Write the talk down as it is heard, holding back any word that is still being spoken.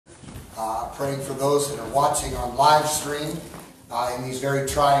Praying for those that are watching on live stream in these very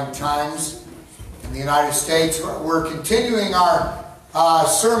trying times in the United States. We're continuing our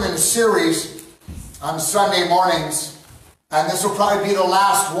sermon series on Sunday mornings, and this will probably be the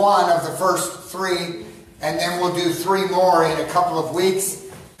last one of the first three, and then we'll do three more in a couple of weeks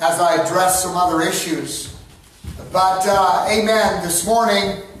as I address some other issues. But amen, this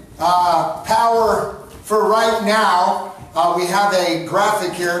morning, power for right now. We have a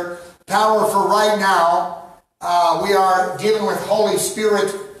graphic here. Power for right now. We are dealing with Holy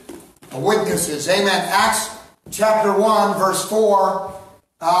Spirit witnesses. Amen. Acts chapter 1, verse 4.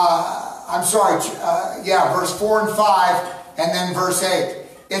 Verse 4 and 5, and then verse 8.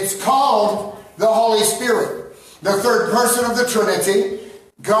 It's called the Holy Spirit, the third person of the Trinity,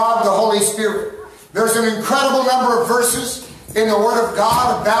 God the Holy Spirit. There's an incredible number of verses in the Word of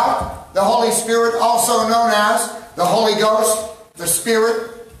God about the Holy Spirit, also known as the Holy Ghost, the Spirit,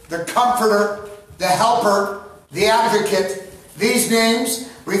 the Comforter, the Helper, the Advocate. These names,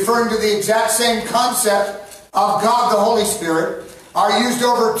 referring to the exact same concept of God the Holy Spirit, are used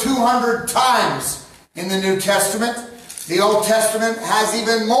over 200 times in the New Testament. The Old Testament has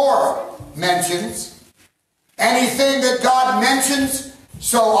even more mentions. Anything that God mentions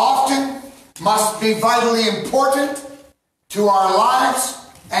so often must be vitally important to our lives,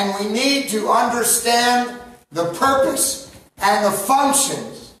 and we need to understand the purpose and the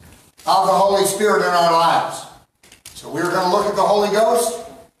functions of the Holy Spirit in our lives. So we're going to look at the Holy Ghost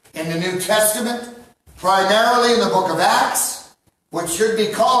in the New Testament, primarily in the book of Acts, which should be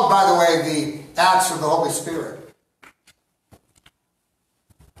called, by the way, the Acts of the Holy Spirit.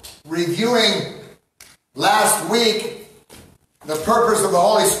 Reviewing last week, the purpose of the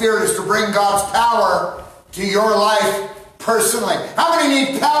Holy Spirit is to bring God's power to your life personally. How many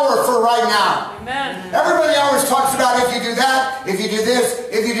need power for right now? Amen. Everybody always talks about if you do that, if you do this,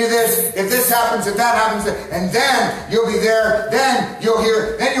 if you do this, if this happens, if that happens, and then you'll be there, then you'll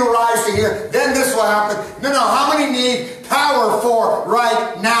hear, then you'll rise to hear, then this will happen. No, how many need power for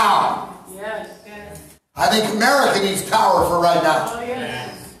right now? Yes. I think America needs power for right now. Oh,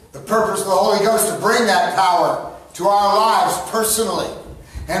 yes. The purpose of the Holy Ghost to bring that power to our lives personally.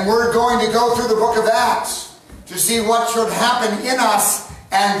 And we're going to go through the book of Acts to see what should happen in us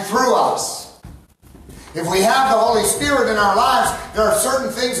and through us. If we have the Holy Spirit in our lives, there are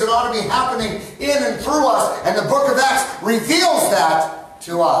certain things that ought to be happening in and through us, and the book of Acts reveals that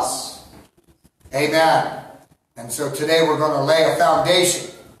to us. Amen. And so today we're going to lay a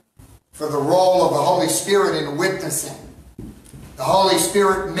foundation for the role of the Holy Spirit in witnessing. The Holy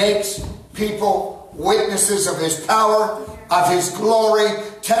Spirit makes people witnesses of His power, of His glory,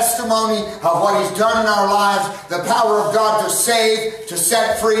 testimony of what He's done in our lives, the power of God to save, to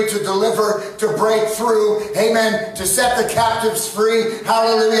set free, to deliver, to break through, amen, to set the captives free,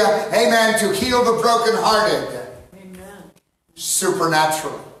 hallelujah, amen, to heal the brokenhearted. Amen.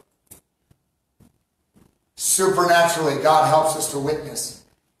 Supernaturally. Supernaturally, God helps us to witness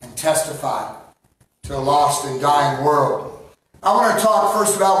and testify to a lost and dying world. I want to talk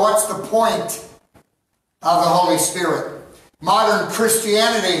first about what's the point of the Holy Spirit. Modern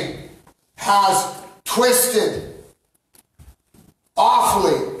Christianity has twisted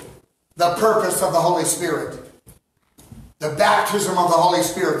awfully the purpose of the Holy Spirit. The baptism of the Holy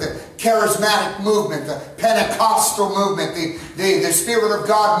Spirit, the charismatic movement, the Pentecostal movement, the Spirit of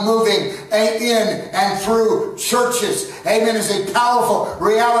God moving in and through churches, amen, is a powerful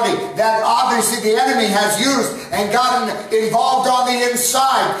reality that obviously the enemy has used and gotten involved on the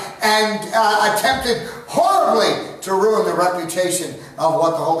inside and attempted horribly to ruin the reputation of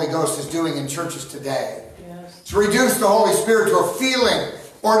what the Holy Ghost is doing in churches today. Yes. To reduce the Holy Spirit to a feeling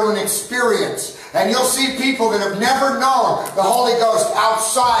or to an experience. And you'll see people that have never known the Holy Ghost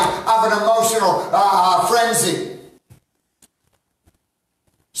outside of an emotional frenzy.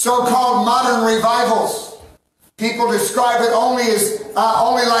 So-called modern revivals. People describe it only as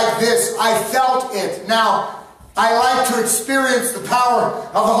only like this: I felt it. Now, I like to experience the power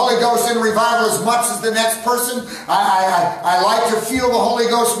of the Holy Ghost in revival as much as the next person. I like to feel the Holy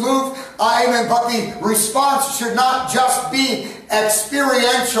Ghost move. Amen. But the response should not just be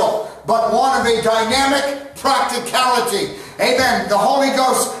experiential, but one of a dynamic practicality. Amen. The Holy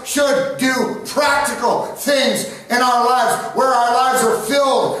Ghost should do practical things in our lives, where our lives are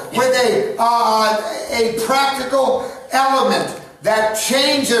filled with a practical element that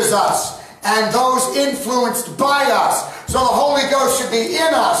changes us and those influenced by us. So the Holy Ghost should be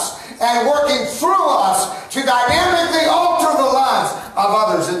in us and working through us to dynamically alter the lives of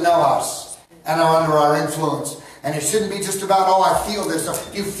others that know us and are under our influence. And it shouldn't be just about, oh, I feel this.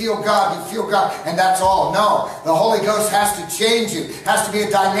 You feel God, and that's all. No, the Holy Ghost has to change you. It has to be a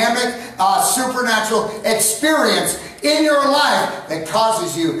dynamic, supernatural experience in your life that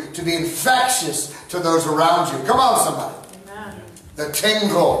causes you to be infectious to those around you. Come on, somebody. Amen. The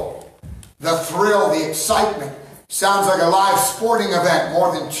tingle, the thrill, the excitement. Sounds like a live sporting event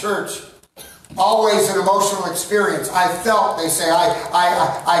more than church. Always an emotional experience. I felt, they say,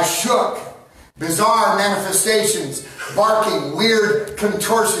 I shook. Bizarre manifestations, barking, weird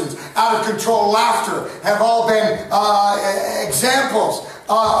contortions, out of control laughter have all been examples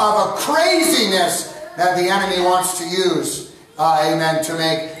of a craziness that the enemy wants to use, amen, to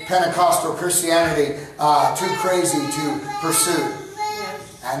make Pentecostal Christianity too crazy to pursue.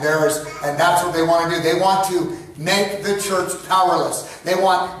 And that's what they want to do. They want to make the church powerless.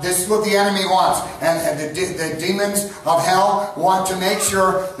 This is what the enemy wants. And the demons of hell want to make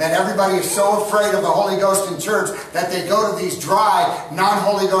sure that everybody is so afraid of the Holy Ghost in church that they go to these dry,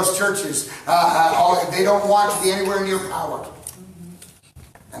 non-Holy Ghost churches. They don't want to be anywhere near power.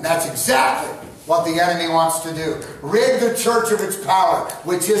 And that's exactly what the enemy wants to do. Rid the church of its power,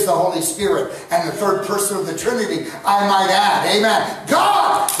 which is the Holy Spirit and the third person of the Trinity, I might add. Amen.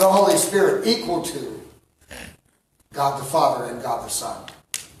 God, the Holy Spirit, equal to God the Father and God the Son.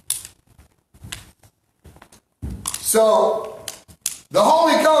 So, the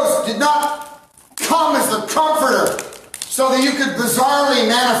Holy Ghost did not come as the comforter so that you could bizarrely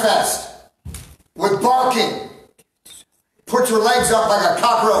manifest with barking. Put your legs up like a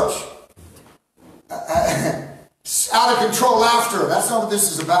cockroach. Out of control laughter. That's not what this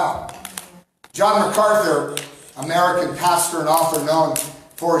is about. John MacArthur, American pastor and author known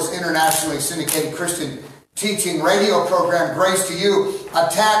for his internationally syndicated Christian teaching radio program, Grace to You,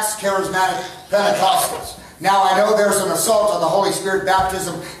 attacks charismatic Pentecostals. Now, I know there's an assault on the Holy Spirit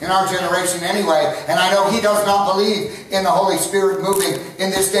baptism in our generation anyway, and I know he does not believe in the Holy Spirit moving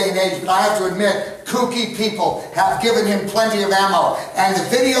in this day and age, but I have to admit, kooky people have given him plenty of ammo, and the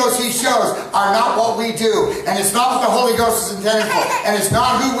videos he shows are not what we do, and it's not what the Holy Ghost is intended for, and it's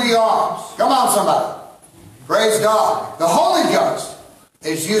not who we are. Come on, somebody. Praise God. The Holy Ghost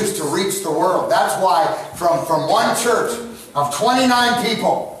is used to reach the world. That's why from one church of 29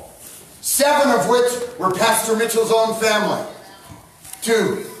 people, 7 of which were Pastor Mitchell's own family,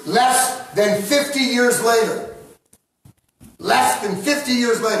 to less than 50 years later,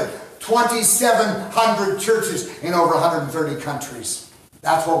 2,700 churches in over 130 countries.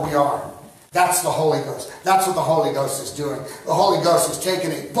 That's what we are. That's the Holy Ghost. That's what the Holy Ghost is doing. The Holy Ghost is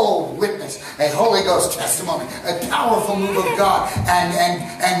taking a bold witness, a Holy Ghost testimony, a powerful move of God,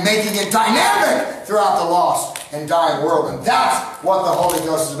 and making it dynamic throughout the lost and dying world. And that's what the Holy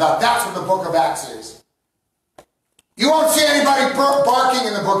Ghost is about. That's what the book of Acts is. You won't see anybody barking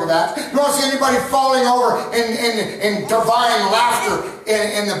in the book of Acts. You won't see anybody falling over in divine laughter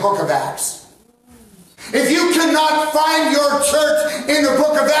in the book of Acts. If you cannot find your church in the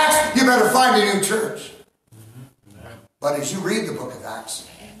book of Acts, you better find a new church. But as you read the book of Acts,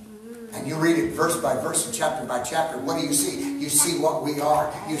 and you read it verse by verse and chapter by chapter, what do you see? You see what we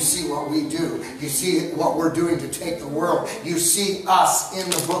are. You see what we do. You see what we're doing to take the world. You see us in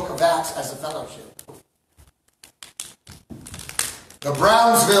the book of Acts as a fellowship. The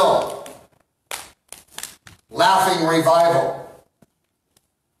Brownsville Laughing Revival.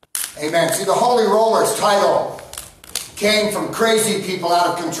 Amen. See, the Holy Rollers title came from crazy people out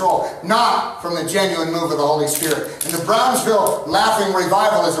of control, not from the genuine move of the Holy Spirit. And the Brownsville Laughing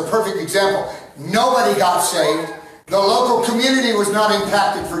Revival is a perfect example. Nobody got saved. The local community was not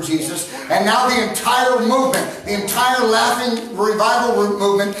impacted for Jesus. And now the entire movement, the entire Laughing Revival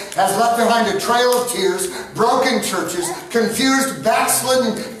movement has left behind a trail of tears, broken churches, confused,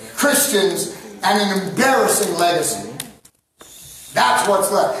 backslidden Christians, and an embarrassing legacy. That's what's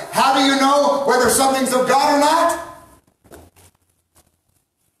left. How do you know whether something's of God or not?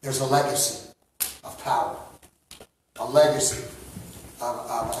 There's a legacy of power, a legacy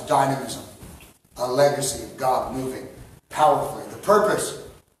of dynamism, a legacy of God moving powerfully. The purpose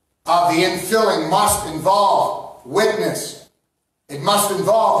of the infilling must involve witness. It must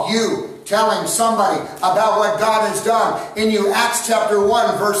involve you telling somebody about what God has done in you. Acts chapter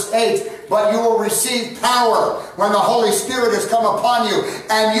 1 verse 8. But you will receive power when the Holy Spirit has come upon you,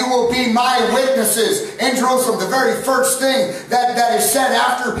 and you will be my witnesses in Jerusalem. The very first thing that is said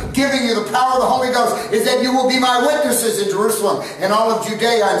after giving you the power of the Holy Ghost is that you will be my witnesses in Jerusalem, in all of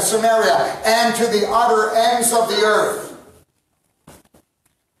Judea and Samaria, and to the utter ends of the earth.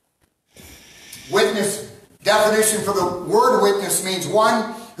 Witness, definition for the word witness means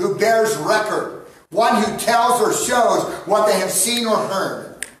one who bears record, one who tells or shows what they have seen or heard.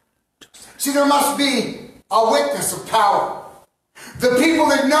 See, there must be a witness of power. The people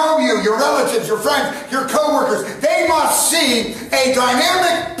that know you, your relatives, your friends, your co-workers, they must see a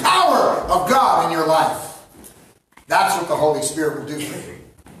dynamic power of God in your life. That's what the Holy Spirit will do for you.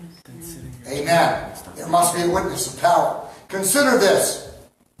 Amen. There must be a witness of power. Consider this.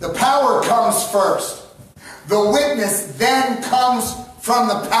 The power comes first. The witness then comes from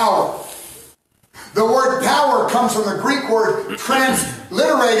the power. The word power comes from the Greek word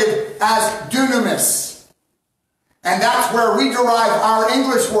transliterated as dunamis. And that's where we derive our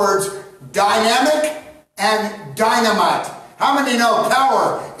English words dynamic and dynamite. How many know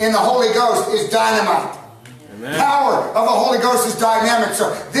power in the Holy Ghost is dynamite? Amen. Power of the Holy Ghost is dynamic.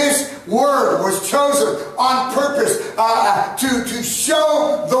 So this word was chosen on purpose to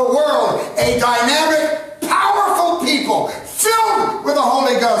show the world a dynamic, powerful people filled with the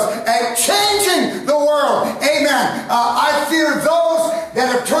Holy Ghost and changing the world. Amen. I fear those that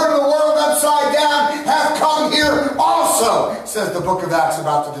have turned the world upside down have come here also, says the book of Acts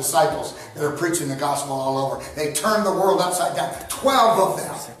about the disciples that are preaching the gospel all over. They turned the world upside down. 12 of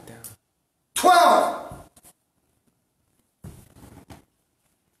them. 12.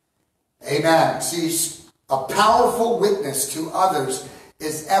 Amen. See, a powerful witness to others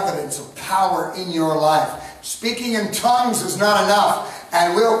is evidence of power in your life. Speaking in tongues is not enough,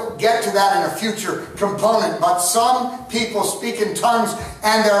 and we'll get to that in a future component, but some people speak in tongues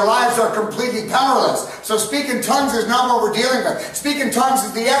and their lives are completely powerless. So speak in tongues is not what we're dealing with. Speak in tongues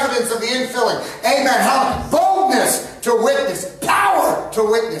is the evidence of the infilling. Amen. How boldness to witness, power to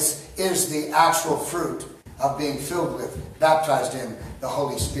witness is the actual fruit of being filled with, baptized in the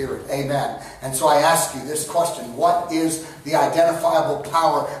Holy Spirit. Amen. And so I ask you this question: what is the identifiable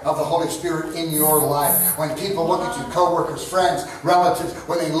power of the Holy Spirit in your life? When people look at you, co-workers, friends, relatives,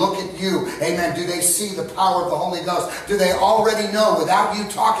 when they look at you, amen, do they see the power of the Holy Ghost? Do they already know, without you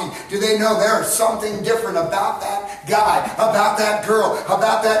talking, do they know there is something different about that guy, about that girl,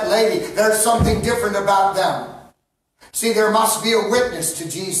 about that lady? There's something different about them. See, there must be a witness to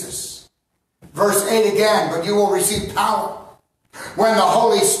Jesus. Verse 8 again, but you will receive power when the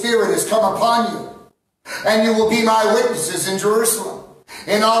Holy Spirit has come upon you. And you will be my witnesses in Jerusalem,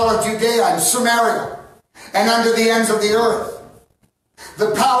 in all of Judea and Samaria, and unto the ends of the earth.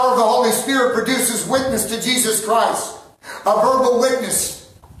 The power of the Holy Spirit produces witness to Jesus Christ. A verbal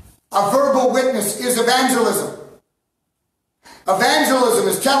witness. A verbal witness is evangelism. Evangelism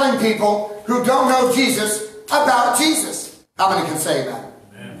is telling people who don't know Jesus about Jesus. How many can say that?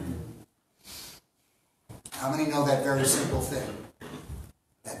 How many know that very simple thing?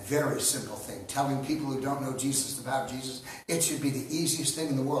 That very simple thing. Telling people who don't know Jesus about Jesus. It should be the easiest thing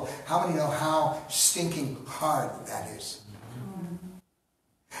in the world. How many know how stinking hard that is?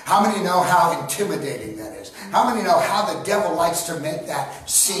 How many know how intimidating that is? How many know how the devil likes to make that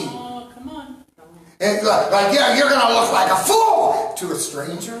seem? Oh, come on. Like, yeah, you're going to look like a fool to a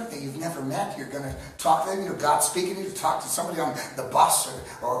stranger that you've never met. You're going to talk to them. You know, God's speaking to you to talk to somebody on the bus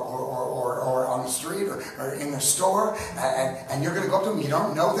or on the street or in the store. And you're going to go up to them. You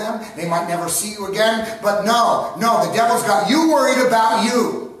don't know them. They might never see you again. But no, the devil's got you worried about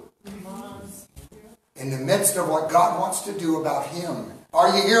you. In the midst of what God wants to do about him.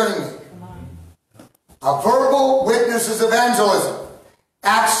 Are you hearing me? A verbal witness is evangelism.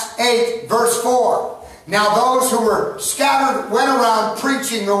 Acts 8, verse 4. Now those who were scattered went around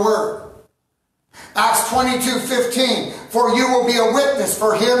preaching the word. Acts 22:15. For you will be a witness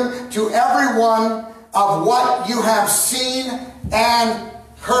for him to everyone of what you have seen and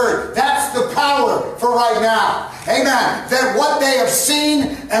heard. That's the power for right now. Amen. That what they have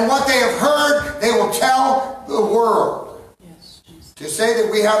seen and what they have heard, they will tell the world. Yes, Jesus. To say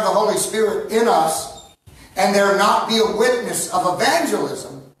that we have the Holy Spirit in us and there not be a witness of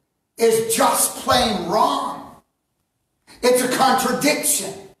evangelism is just plain wrong. It's a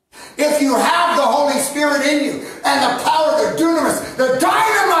contradiction. If you have the Holy Spirit in you and the power, the dunamis, the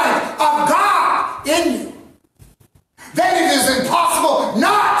dynamite of God in you, then it is impossible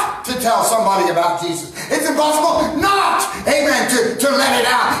not to tell somebody about Jesus. It's impossible not, amen, to let it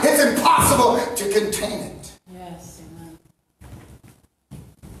out. It's impossible to contain it. Yes, amen.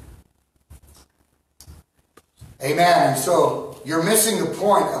 Amen. And so you're missing the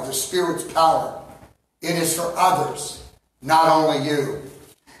point of the Spirit's power. It is for others, not only you.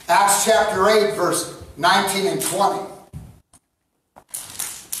 Acts chapter 8, verse 19 and 20.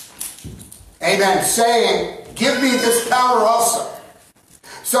 Amen. Saying, give me this power also,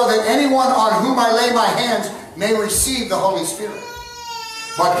 so that anyone on whom I lay my hands may receive the Holy Spirit.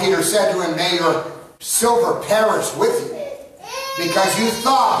 But Peter said to him, may your silver perish with you, because you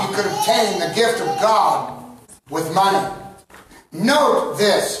thought you could obtain the gift of God with money. Note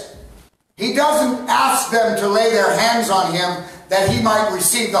this. He doesn't ask them to lay their hands on him that he might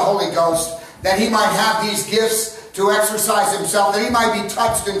receive the Holy Ghost, that he might have these gifts to exercise himself, that he might be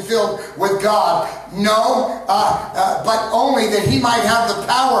touched and filled with God. No, but only that he might have the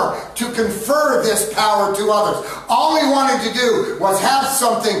power to confer this power to others. All he wanted to do was have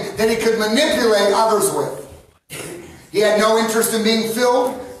something that he could manipulate others with. He had no interest in being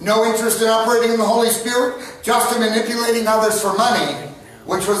filled, no interest in operating in the Holy Spirit, just in manipulating others for money,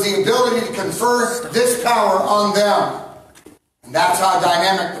 which was the ability to confer this power on them. And that's how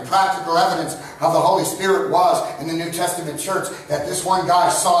dynamic the practical evidence of the Holy Spirit was in the New Testament church, that this one guy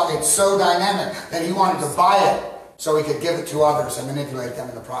saw it so dynamic that he wanted to buy it so he could give it to others and manipulate them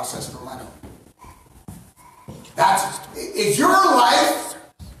in the process for money. Is your life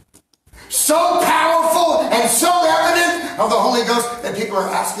so powerful and so evident of the Holy Ghost that people are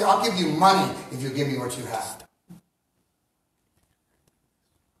asking, I'll give you money if you give me what you have?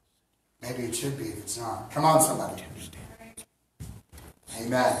 Maybe it should be if it's not. Come on, somebody.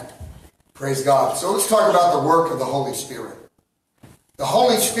 Amen. Praise God. So let's talk about the work of the Holy Spirit. The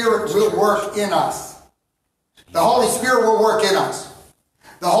Holy Spirit will work in us. The Holy Spirit will work in us.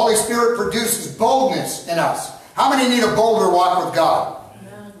 The Holy Spirit produces boldness in us. How many need a bolder walk with God?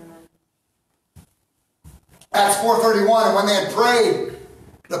 Acts 4:31, and when they had prayed,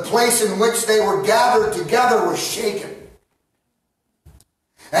 the place in which they were gathered together was shaken.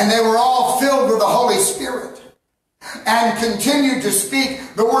 And they were all filled with the Holy Spirit and continued to speak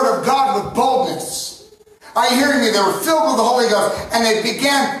the word of God with boldness. Are you hearing me? They were filled with the Holy Ghost and they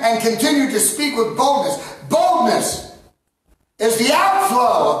began and continued to speak with boldness. Boldness is the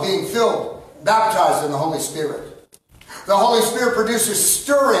outflow of being filled, baptized in the Holy Spirit. The Holy Spirit produces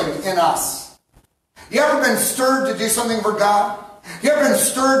stirring in us. You ever been stirred to do something for God? You ever been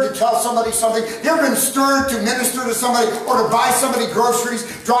stirred to tell somebody something? You ever been stirred to minister to somebody or to buy somebody groceries,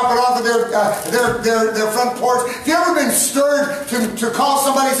 drop it off at their front porch? Have you ever been stirred to call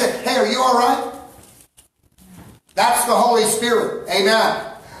somebody and say, hey, are you all right? That's the Holy Spirit. Amen.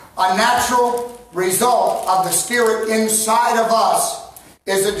 A natural result of the Spirit inside of us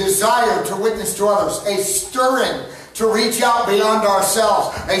is a desire to witness to others, a stirring to reach out beyond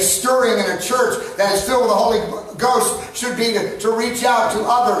ourselves. A stirring in a church that is filled with the Holy Ghost should be to reach out to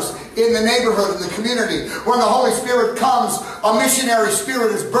others in the neighborhood, in the community. When the Holy Spirit comes, a missionary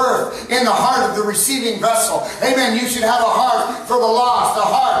spirit is birthed in the heart of the receiving vessel. Amen. You should have a heart for the lost, a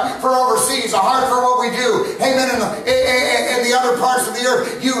heart for overseas, a heart for what we do. Amen. In the other parts of the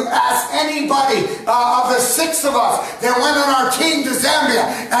earth, you ask anybody of the six of us that went on our team to Zambia,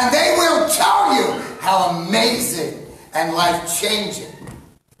 and they will tell you how amazing and life-changing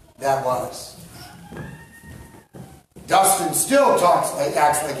that was. Dustin still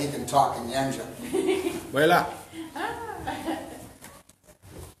acts like he can talk in Yanja. Voila.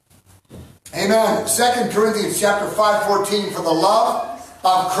 Amen. 2 Corinthians chapter 5:14, for the love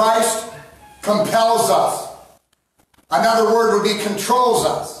of Christ compels us. Another word would be controls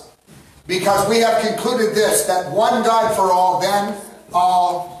us. Because we have concluded this, that one died for all, then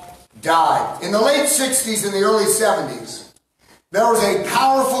all died. In the late 60s and the early 70s, there was a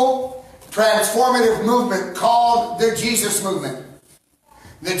powerful, transformative movement called the Jesus movement.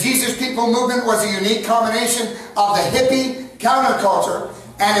 The Jesus People movement was a unique combination of the hippie counterculture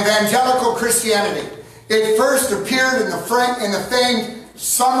and evangelical Christianity. It first appeared in the famed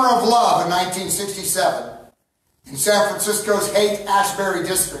Summer of Love in 1967 in San Francisco's Haight-Ashbury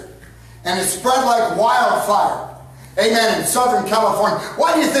district. And it spread like wildfire. Amen. In Southern California.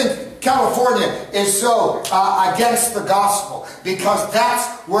 Why do you think California is so against the gospel? Because that's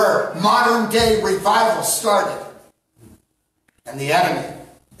where modern day revival started. And the enemy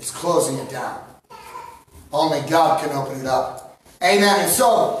is closing it down. Only God can open it up. Amen. And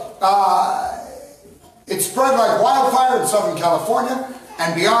so it spread like wildfire in Southern California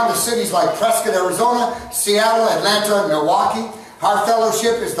and beyond to cities like Prescott, Arizona, Seattle, Atlanta, and Milwaukee. Our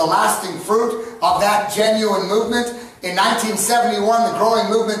fellowship is the lasting fruit of that genuine movement. In 1971, the growing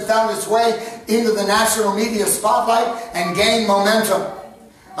movement found its way into the national media spotlight and gained momentum,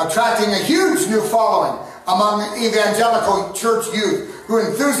 attracting a huge new following among evangelical church youth who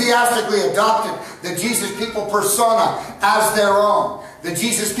enthusiastically adopted the Jesus People persona as their own. The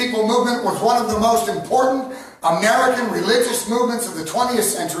Jesus People movement was one of the most important American religious movements of the 20th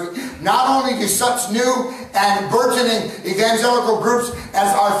century. Not only do such new and burgeoning evangelical groups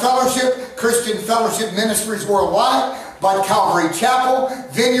as our fellowship, Christian Fellowship Ministries Worldwide, but Calvary Chapel,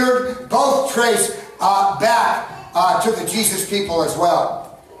 Vineyard, both trace back to the Jesus People as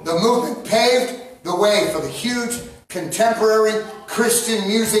well. The movement paved the way for the huge contemporary Christian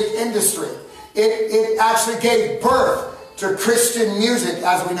music industry. It actually gave birth to Christian music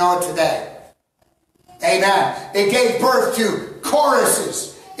as we know it today. Amen. It gave birth to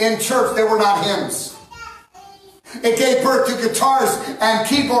choruses in church. They were not hymns. It gave birth to guitars and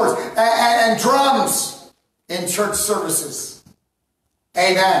keyboards and drums in church services.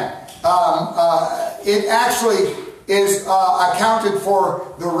 Amen. It actually is accounted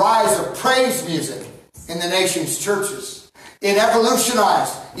for the rise of praise music in the nation's churches. It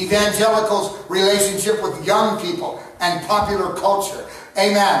evolutionized evangelicals' relationship with young people and popular culture.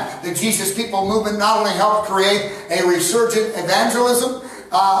 Amen. The Jesus People movement not only helped create a resurgent evangelism,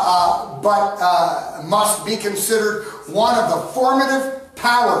 but must be considered one of the formative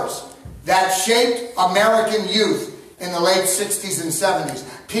powers that shaped American youth in the late 60s and 70s.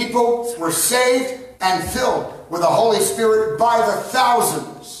 People were saved and filled with the Holy Spirit by the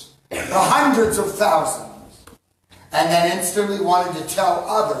thousands, the hundreds of thousands, and then instantly wanted to tell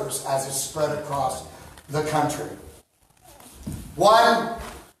others as it spread across the country. One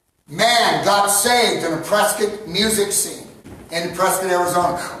man got saved in a Prescott music scene in Prescott,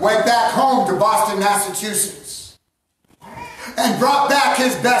 Arizona, went back home to Boston, Massachusetts, and brought back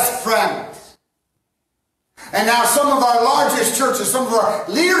his best friend. And now some of our largest churches, some of our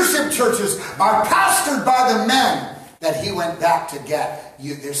leadership churches are pastored by the men that he went back to get.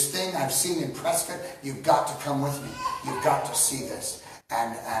 This thing I've seen in Prescott, you've got to come with me. You've got to see this.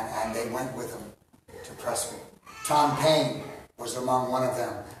 And they went with him to Prescott. Tom Payne was among one of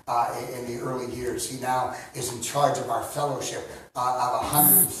them in the early years. He now is in charge of our fellowship of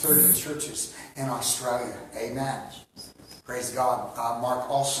 130 churches in Australia. Amen. Praise God. Mark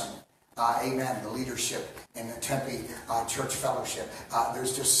Olson. Amen. The leadership in the Tempe Church Fellowship.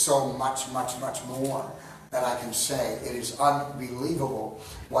 There's just so much more that I can say. It is unbelievable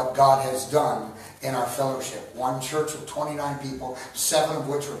what God has done in our fellowship. One church of 29 people, 7 of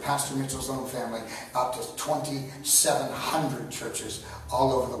which were Pastor Mitchell's own family, up to 2,700 churches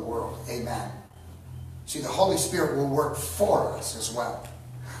all over the world. Amen. See, the Holy Spirit will work for us as well.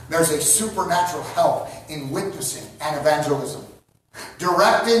 There's a supernatural help in witnessing and evangelism,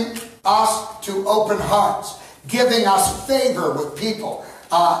 directing us to open hearts, giving us favor with people,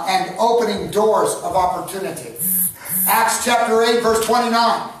 and opening doors of opportunity. Acts chapter 8, verse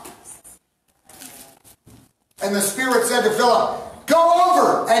 29. And the Spirit said to Philip, go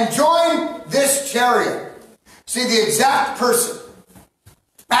over and join this chariot. See, the exact person,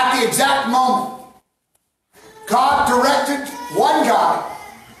 at the exact moment, God directed one guy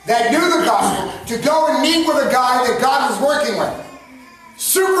that knew the gospel to go and meet with a guy that God was working with.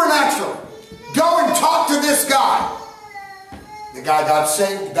 Supernatural. Go and talk to this guy. The guy got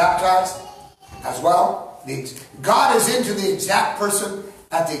saved, baptized as well. God is into the exact person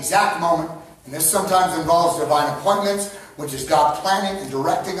at the exact moment. And this sometimes involves divine appointments, which is God planning and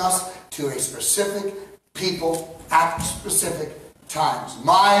directing us to a specific people at specific times.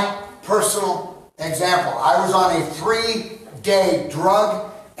 My personal example, I was on a 3-day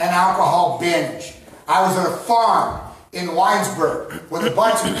drug and alcohol binge. I was at a farm in Winesburg with a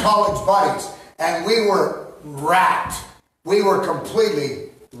bunch of college buddies, and we were wrapped. We were completely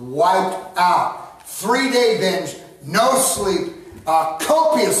wiped out. 3-day binge, no sleep,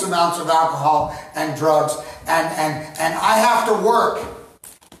 copious amounts of alcohol and drugs, and I have to work.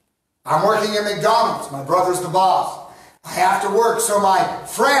 I'm working at McDonald's. My brother's the boss. I have to work, so my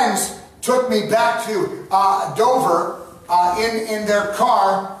friends took me back to Dover in their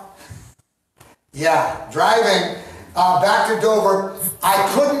car. Yeah, driving back to Dover. I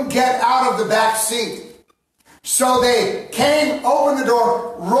couldn't get out of the back seat. So they came, opened the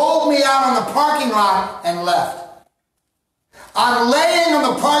door, rolled me out on the parking lot, and left. I'm laying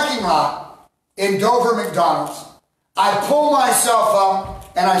on the parking lot in Dover McDonald's. I pull myself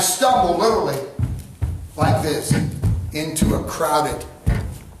up and I stumble literally like this into a crowded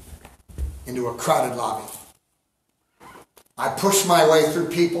lobby. I push my way through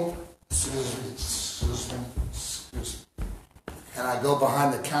people. Excuse me. And I go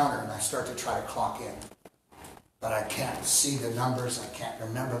behind the counter and I start to try to clock in. But I can't see the numbers, I can't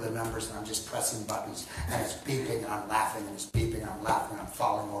remember the numbers, and I'm just pressing buttons, and it's beeping, and I'm laughing, and it's beeping, and I'm laughing, and I'm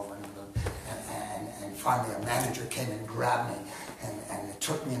falling over, and finally a manager came and grabbed me, and it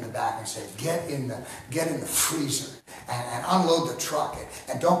took me in the back and said, get in the freezer, and unload the truck,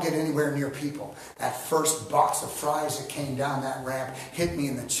 and don't get anywhere near people. That first box of fries that came down that ramp hit me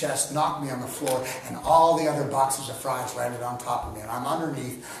in the chest, knocked me on the floor, and all the other boxes of fries landed on top of me, and I'm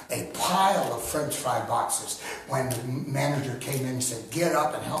underneath a pile of French fry boxes. When the manager came in and said, get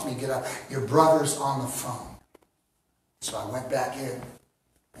up and help me get up. Your brother's on the phone. So I went back in.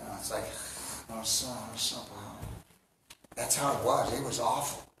 And I was like, that's how it was. It was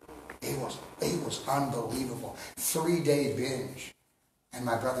awful. It was unbelievable. 3-day binge. And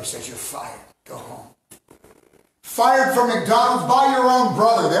my brother says, you're fired. Go home. Fired from McDonald's by your own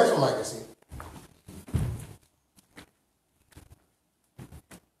brother. There's a legacy.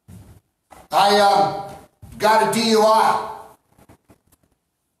 I got a DUI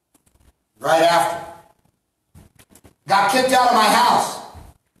right after. Got kicked out of my house.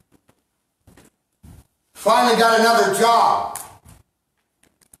 Finally got another job.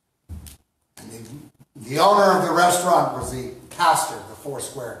 And the owner of the restaurant was the pastor of the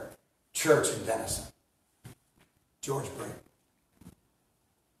Foursquare Church in Denison, George Brink.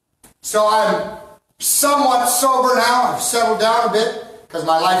 So I'm somewhat sober now. I've settled down a bit because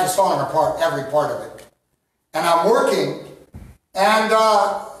my life is falling apart, every part of it. And I'm working, and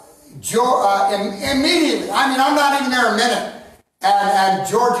immediately, I mean, I'm not even there a minute, and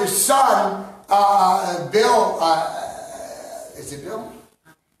George's son, Bill, is it Bill?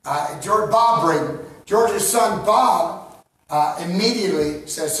 Bob Braden. George's son, Bob, immediately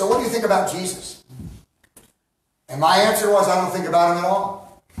says, so what do you think about Jesus? And my answer was, I don't think about him at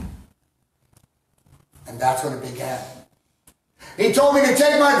all. And that's when it began. He told me to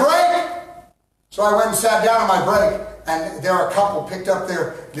take my break. So I went and sat down on my break. And there a couple picked up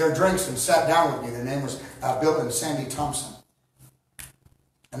their drinks and sat down with me. Their name was Bill and Sandy Thompson.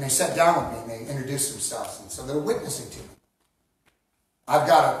 And they sat down with me and they introduced themselves. And so they're witnessing to me. I've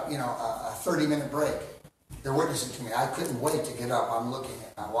got a 30-minute break. They're witnessing to me. I couldn't wait to get up. I'm looking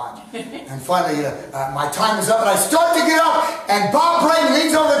at my watch. And finally, my time is up, and I start to get up, and Bob Braden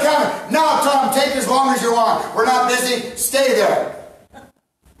leans over the counter. No, Tom, take as long as you want. We're not busy. Stay there.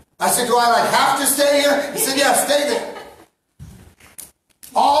 I said, do I have to stay here? He said, yeah, stay there.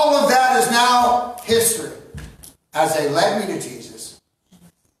 All of that is now history as they led me to Jesus,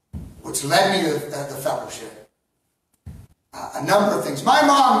 which led me to the fellowship. A number of things. My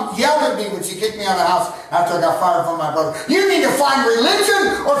mom yelled at me when she kicked me out of the house after I got fired from my brother. You need to find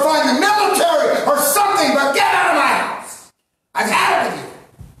religion or find the military or something, but get out of my house. I've had it with you.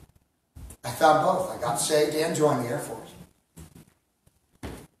 I found both. I got saved and joined the Air Force.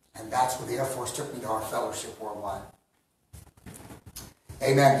 And that's where the Air Force took me to our fellowship worldwide.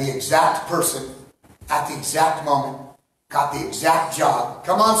 Amen. The exact person at the exact moment got the exact job.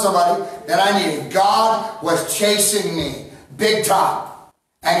 Come on, somebody. That I needed. God was chasing me big time.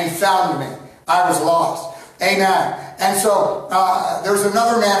 And he found me. I was lost. Amen. And so there's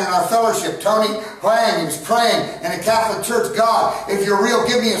another man in our fellowship, Tony Huang. He was praying in a Catholic church. God, if you're real,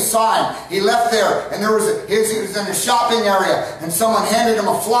 give me a sign. He left there, and he was in a shopping area, and someone handed him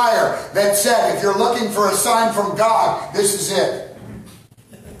a flyer that said, if you're looking for a sign from God, this is it.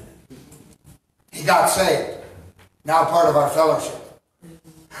 He got saved. Now part of our fellowship.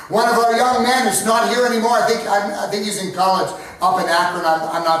 One of our young men is not here anymore. I think he's in college up in Akron.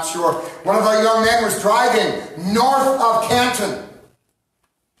 I'm not sure. One of our young men was driving north of Canton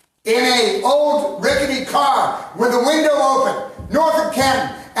in an old rickety car with the window open, north of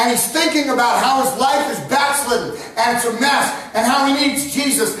Canton. And he's thinking about how his life is backslidden and it's a mess and how he needs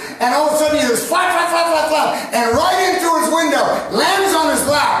Jesus. And all of a sudden he hears flap, flap, flap, flap, flap. And right into his window, lands on his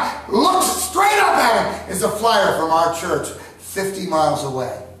lap, looks straight up at him, is a flyer from our church 50 miles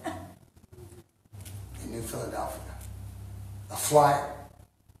away in New Philadelphia. A flyer.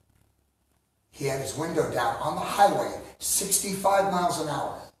 He had his window down on the highway, 65 miles an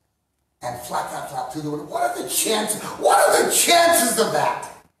hour. And flap, flap, flap through the window. What are the chances? What are the chances of that?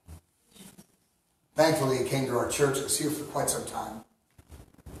 Thankfully, he came to our church. He was here for quite some time.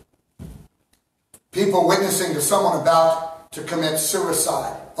 People witnessing to someone about to commit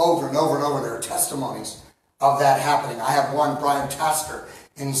suicide over and over and over. There are testimonies of that happening. I have one, Brian Tasker,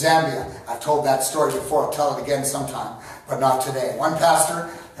 in Zambia. I've told that story before. I'll tell it again sometime, but not today. One pastor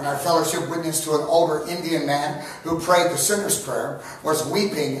in our fellowship witnessed to an older Indian man who prayed the sinner's prayer, was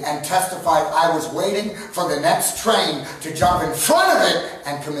weeping, and testified, I was waiting for the next train to jump in front of it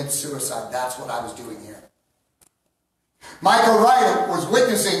and commit suicide. That's what I was doing here. Michael Wright was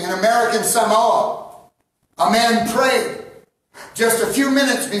witnessing in American Samoa. A man prayed just a few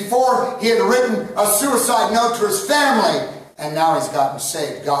minutes before he had written a suicide note to his family, and now he's gotten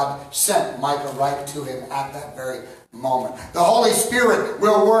saved. God sent Michael Wright to him at that very moment. The Holy Spirit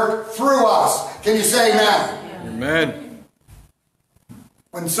will work through us. Can you say amen? Amen.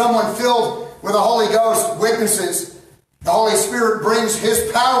 When someone filled with the Holy Ghost witnesses, the Holy Spirit brings his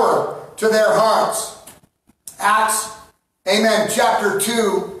power to their hearts. Acts, amen, chapter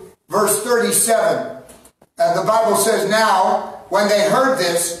 2, verse 37. The Bible says, now, when they heard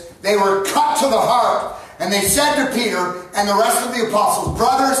this, they were cut to the heart, and they said to Peter and the rest of the apostles,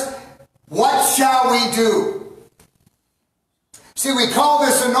 brothers, what shall we do? See, we call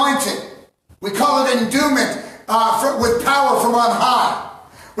this anointing. We call it endowment with power from on high.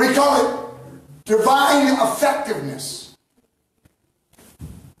 We call it divine effectiveness.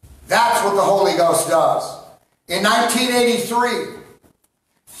 That's what the Holy Ghost does. In 1983,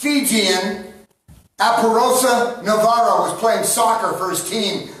 Fijian Aparosa Navarro was playing soccer for his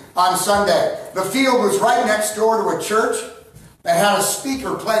team on Sunday. The field was right next door to a church and had a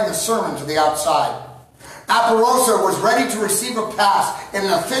speaker playing a sermon to the outside. Aparosa was ready to receive a pass in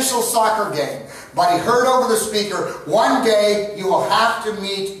an official soccer game, but he heard over the speaker, "One day you will have to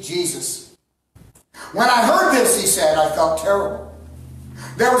meet Jesus." When I heard this, he said, I felt terrible.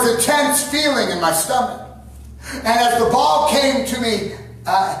 There was a tense feeling in my stomach. And as the ball came at me,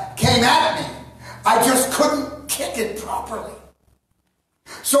 I just couldn't kick it properly.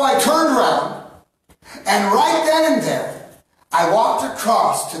 So I turned around, and right then and there, I walked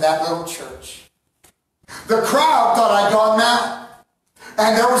across to that little church. The crowd thought I'd gone mad.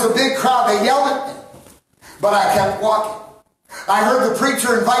 And there was a big crowd. They yelled at me. But I kept walking. I heard the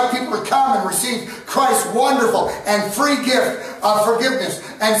preacher invite people to come and receive Christ's wonderful and free gift of forgiveness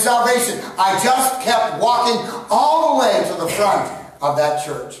and salvation. I just kept walking all the way to the front of that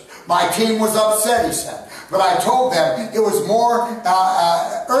church. My team was upset, he said, but I told them it was more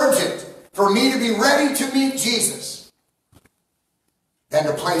urgent for me to be ready to meet Jesus than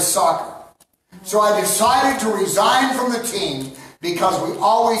to play soccer. So I decided to resign from the team because we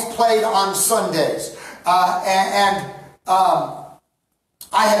always played on Sundays.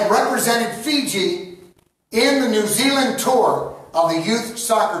 I had represented Fiji in the New Zealand tour of the youth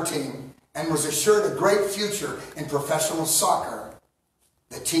soccer team and was assured a great future in professional soccer.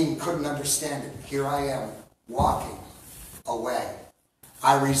 The team couldn't understand it. Here I am, walking away.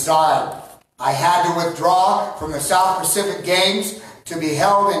 I resigned. I had to withdraw from the South Pacific Games to be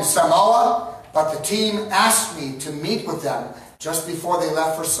held in Samoa, but the team asked me to meet with them just before they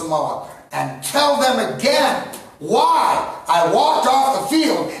left for Samoa and tell them again why I walked off the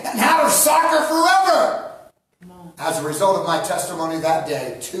field and out of soccer forever. As a result of my testimony that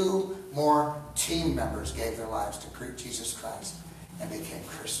day, 2 more team members gave their lives to Jesus Christ and became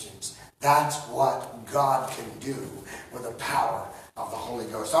Christians. That's what God can do with the power of the Holy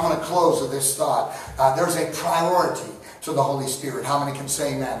Ghost. I'm going to close with this thought. There's a priority to the Holy Spirit. How many can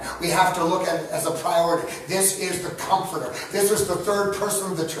say amen? We have to look at it as a priority. This is the Comforter. This is the third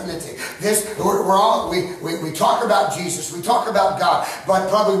person of the Trinity. We talk about Jesus. We talk about God. But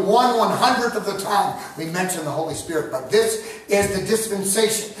probably 1/100th of the time we mention the Holy Spirit. But this is the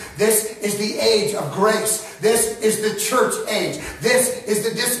dispensation. This is the age of grace. This is the church age. This is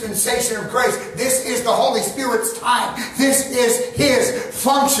the dispensation of grace. This is the Holy Spirit's time. This is His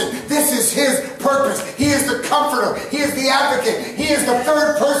function. This is His purpose. He is the Comforter. He is the Advocate. He is the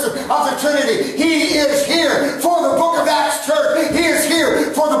third person of the Trinity. He is here for the Book of Acts Church. He is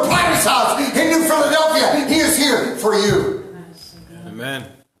here for the Potter's House in New Philadelphia. He is here for you. Amen.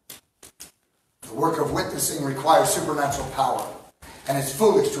 The work of witnessing requires supernatural power. And it's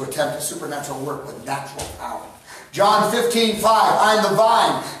foolish to attempt a supernatural work with natural power. John 15:5, I am the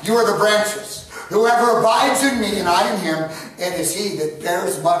vine, you are the branches. Whoever abides in me and I in him, it is he that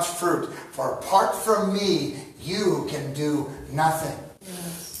bears much fruit. For apart from me, you can do nothing.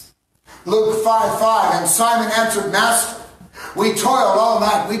 Yes. Luke 5:5, and Simon answered, Master, we toiled all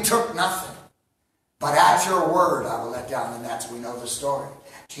night, we took nothing. But at your word, I will let down the nets. We know the story.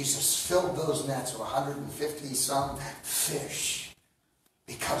 Jesus filled those nets with 150 some fish.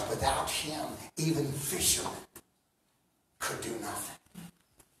 Because without him, even fishermen could do nothing.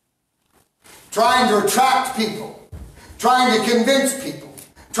 Trying to attract people, trying to convince people,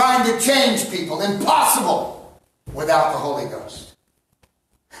 trying to change people, impossible without the Holy Ghost.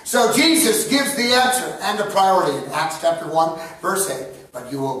 So Jesus gives the answer and a priority in Acts chapter 1, verse 8.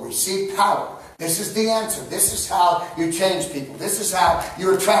 But you will receive power. This is the answer. This is how you change people. This is how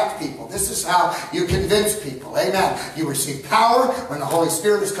you attract people. This is how you convince people. Amen. You receive power when the Holy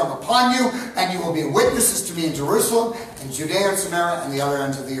Spirit has come upon you, and you will be witnesses to me in Jerusalem, in Judea and Samaria, and the other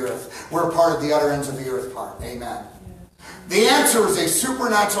ends of the earth. We're part of the other ends of the earth part. Amen. The answer is a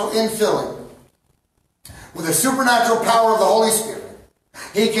supernatural infilling with the supernatural power of the Holy Spirit.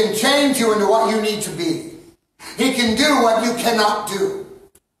 He can change you into what you need to be. He can do what you cannot do.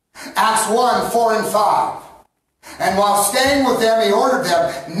 Acts 1:4 and 5. And while staying with them, he ordered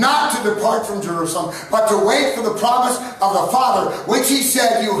them not to depart from Jerusalem, but to wait for the promise of the Father, which he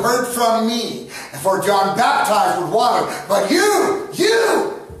said, you heard from me. For John baptized with water, but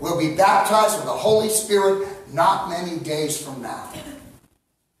you will be baptized with the Holy Spirit not many days from now.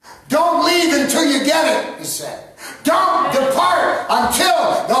 Don't leave until you get it, he said. Don't depart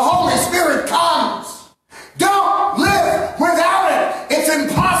until the Holy Spirit comes. Don't live without it. It's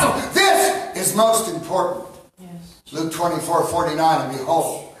impossible. This is most important. Yes. Luke 24:49, and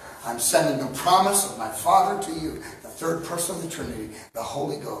behold, I'm sending the promise of my Father to you, the third person of the Trinity, the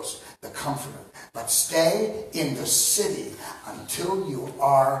Holy Ghost, the Comforter. But stay in the city until you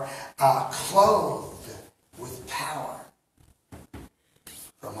are clothed with power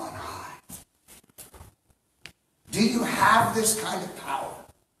from on high. Do you have this kind of power?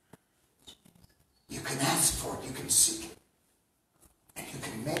 You can ask for it, you can seek it, and you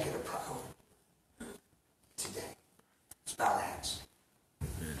can make it a priority today. Let's bow our heads.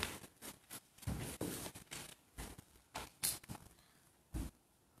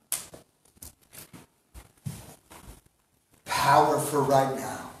 Power for right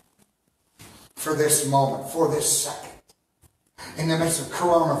now, for this moment, for this second. In the midst of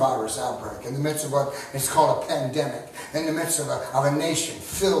coronavirus outbreak, in the midst of what is called a pandemic, in the midst of a nation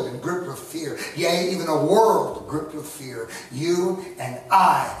filled and gripped with fear, yea, even a world gripped with fear, you and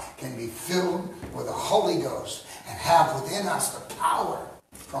I can be filled with the Holy Ghost and have within us the power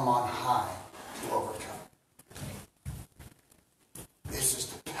from on high to overcome. This is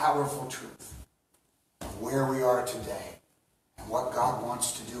the powerful truth of where we are today and what God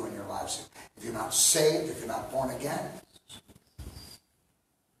wants to do in your lives. If you're not saved, if you're not born again,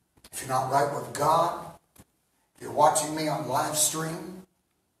 if you're not right with God, if you're watching me on live stream,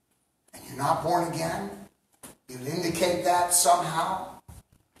 and you're not born again, you'd indicate that somehow.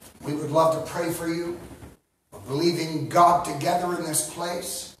 We would love to pray for you. We're believing God together in this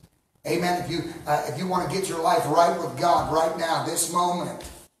place. Amen. If you want to get your life right with God right now, this moment.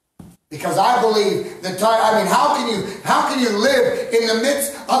 Because I believe that how can you live in the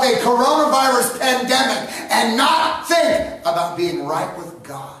midst of a coronavirus pandemic and not think about being right with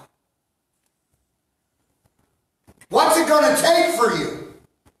God? What's it going to take for you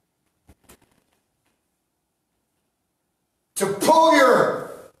to pull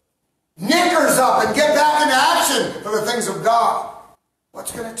your knickers up and get back into action for the things of God?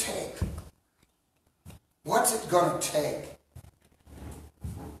 What's it going to take? What's it going to take?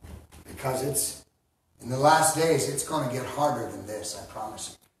 Because it's in the last days, it's going to get harder than this, I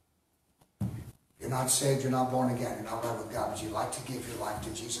promise you. You're not saved, you're not born again, you're not right with God, but you'd like to give your life to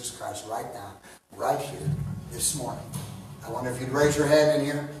Jesus Christ right now, right here, this morning. I wonder if you'd raise your hand in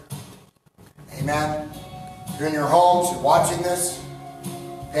here. Amen. If you're in your homes, you're watching this,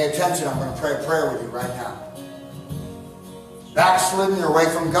 pay attention. I'm going to pray a prayer with you right now. Backslidden, you're away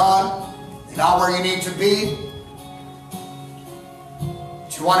from God, you're not where you need to be.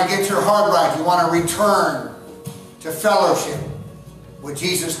 But you want to get your heart right. You want to return to fellowship with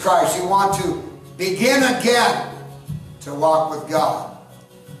Jesus Christ. You want to begin again to walk with God.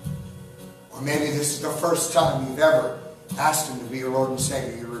 Or maybe this is the first time you've ever asked Him to be your Lord and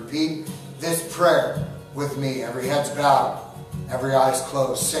Savior. You repeat this prayer with me. Every head's bowed, every eye's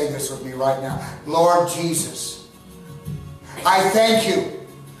closed. Say this with me right now. Lord Jesus, I thank you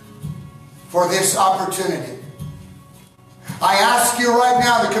for this opportunity. I ask you right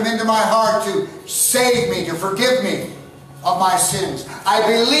now to come into my heart to save me, to forgive me of my sins. I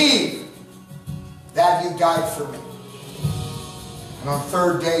believe that you died for me. And on the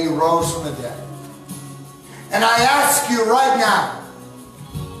third day you rose from the dead. And I ask you right now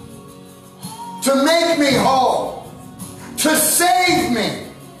to make me whole, to save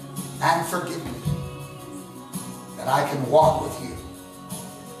me and forgive me, that I can walk with you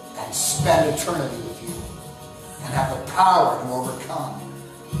and spend eternity with you and have the power to overcome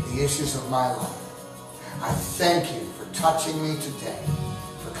the issues of my life. I thank you for touching me today,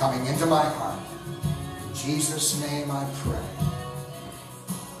 for coming into my heart. In Jesus' name I pray.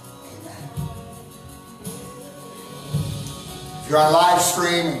 Amen. If you're on live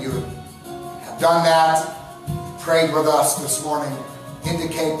stream and you have done that, prayed with us this morning,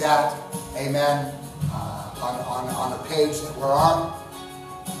 indicate that. Amen. On the page that we're on.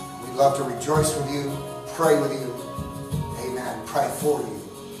 We'd love to rejoice with you, pray with you. Amen. Pray for you.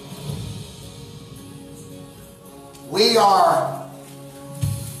 We are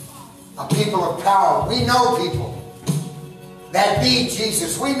a people of power. We know people that need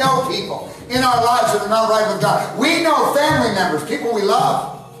Jesus. We know people in our lives that are not right with God. We know family members, people we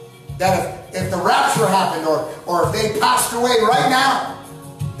love, that if the rapture happened or if they passed away right now,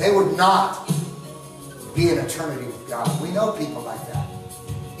 they would not be in eternity with God. We know people like that.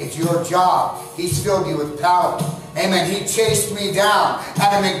 It's your job. He's filled you with power. Amen. He chased me down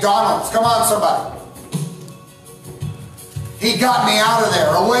at a McDonald's. Come on, somebody. He got me out of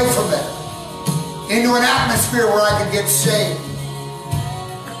there, away from there, into an atmosphere where I could get saved.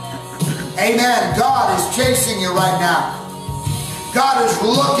 Amen. God is chasing you right now. God is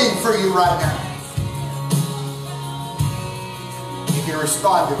looking for you right now. You can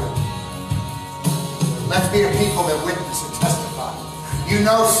respond to it. Let's be a people that witness and testify. You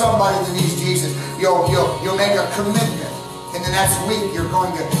know somebody that needs Jesus. You'll make a commitment. In the next week, you're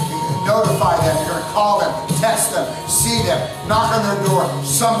going to notify them. You're going to call them, text them, see them, knock on their door,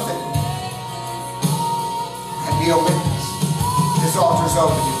 something. And be a witness. This altar's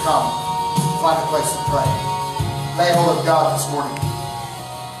open. You come. Find a place to pray. Lay hold of God this morning.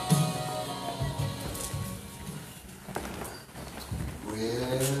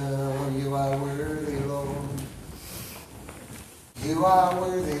 Well, you are worthy, Lord. You are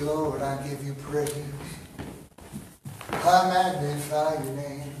worthy, Lord. I give you praise. I magnify your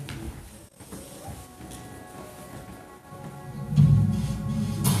name.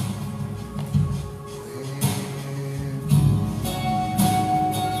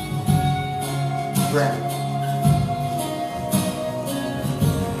 Brandon.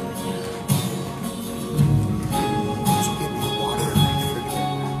 Would you give me water?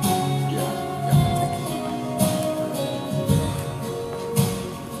 Yeah, thank you.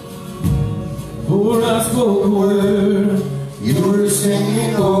 For I spoke a word, you were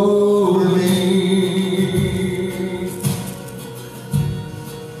singing over me.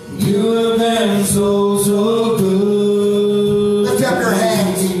 You have been so good. Lift up your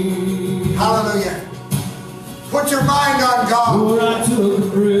hands. Hallelujah. Put your mind on God. For I took a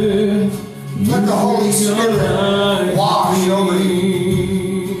breath. Let the Holy Spirit wash over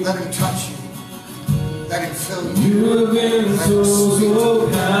you. Let Him touch you. Let Him fill you. You have been Let so, Him speak to you. so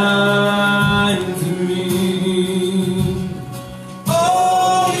kind to me.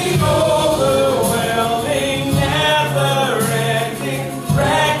 Oh, the overwhelming, never-ending,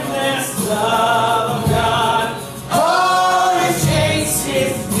 reckless love of God. Oh, it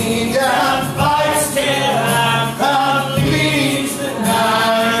chases me down, fights till I'm complete the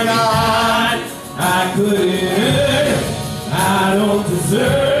 99. I couldn't, I don't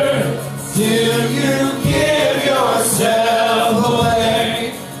deserve till you give yourself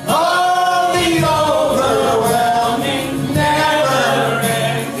away. Oh, the overwhelming,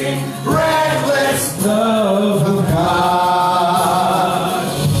 never-ending, reckless love of God.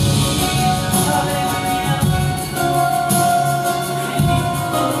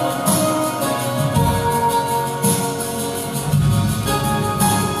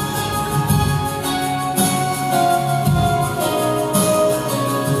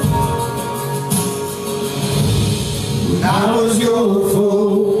 When I was your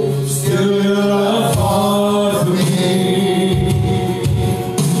foe, still you fought for me.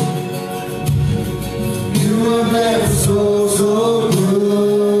 You have been so, so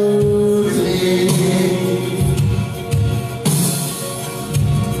good to me.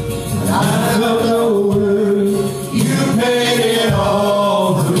 When I felt no word, you paid it all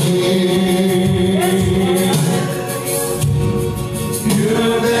for me. You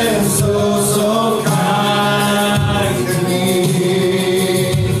have been so, so kind to me.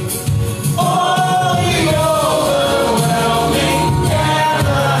 Oh, the overwhelming,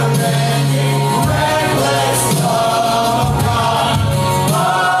 never-ending, reckless love of God.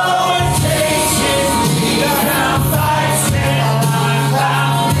 Oh, it chases me down, fights till I'm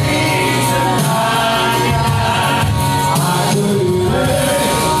found, leaves the 99. I couldn't,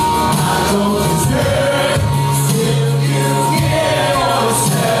 I don't deserve till you give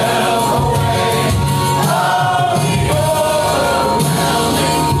yourself away. Oh, the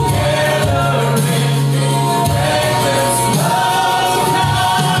overwhelming, never-ending, reckless love of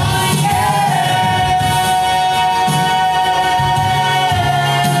God.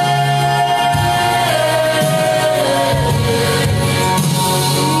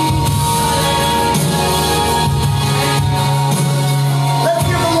 Let's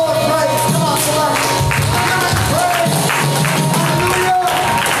give the Lord praise. Come on, somebody. Praise. Hallelujah.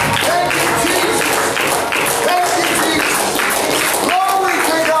 Thank you, Jesus. Thank you, Jesus. Glory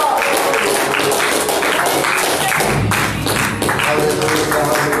to God. Hallelujah,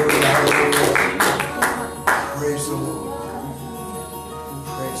 hallelujah, hallelujah. Praise the Lord.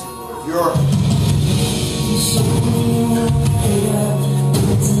 Praise the Lord.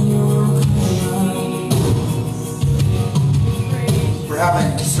 We're having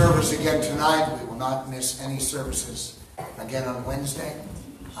a service again tonight. We will not miss any services again on Wednesday.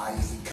 You can